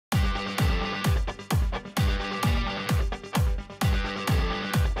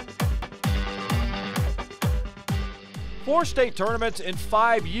4 state tournaments in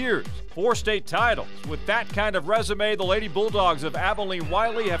 5 years, 4 state titles. With that kind of resume, the Lady Bulldogs of Abilene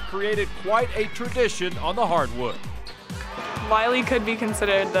Wylie have created quite a tradition on the hardwood. Wylie could be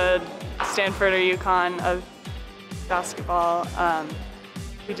considered the Stanford or UConn of basketball.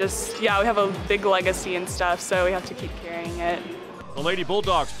 We have a big legacy and stuff, so we have to keep carrying it. The Lady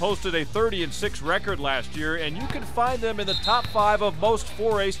Bulldogs posted a 30-6 record last year, and you can find them in the top 5 of most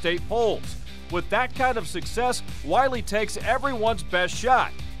 4A state polls. With that kind of success, Wylie takes everyone's best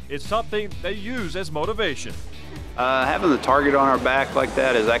shot. It's something they use as motivation. Having the target on our back like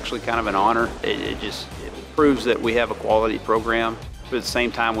that is actually kind of an honor. It proves that we have a quality program, but at the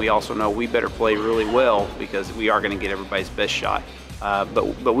same time we also know we better play really well because we are going to get everybody's best shot.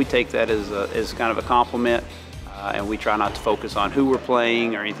 But we take that as kind of a compliment, and we try not to focus on who we're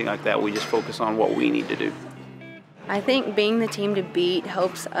playing or anything like that. We just focus on what we need to do. I think being the team to beat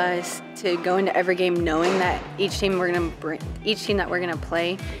helps us to go into every game knowing that each team that we're going to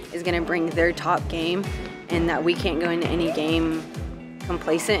play is going to bring their top game, and that we can't go into any game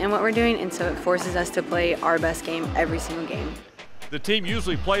complacent in what we're doing, and so it forces us to play our best game every single game. The team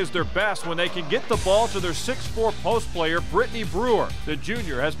usually plays their best when they can get the ball to their 6'4" post player, Brittany Brewer. The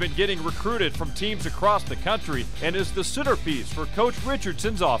junior has been getting recruited from teams across the country and is the centerpiece for Coach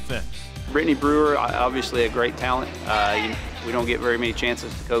Richardson's offense. Brittany Brewer, obviously a great talent. We don't get very many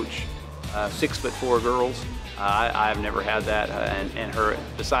chances to coach 6'4" girls. I've never had that, and her,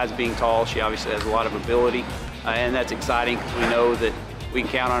 besides being tall, she obviously has a lot of ability, and that's exciting because we know that we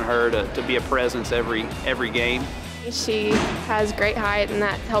can count on her to be a presence every game. She has great height, and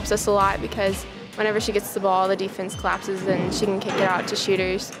that helps us a lot because whenever she gets the ball, the defense collapses and she can kick it out to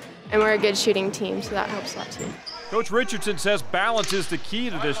shooters. And we're a good shooting team, so that helps a lot too. Coach Richardson says balance is the key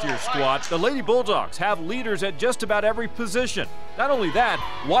to this year's squad. The Lady Bulldogs have leaders at just about every position. Not only that,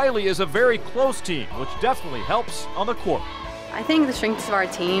 Wylie is a very close team, which definitely helps on the court. I think the strength of our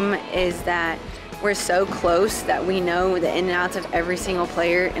team is that we're so close that we know the in and outs of every single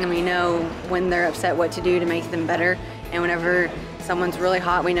player, and we know when they're upset what to do to make them better. And whenever someone's really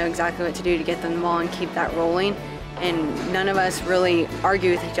hot, we know exactly what to do to get them the ball and keep that rolling. And none of us really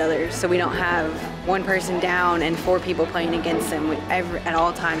argue with each other, so we don't have one person down and 4 people playing against them. At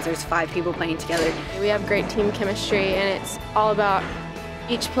all times, there's 5 people playing together. We have great team chemistry, and it's all about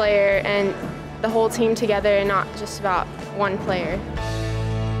each player and the whole team together and not just about one player.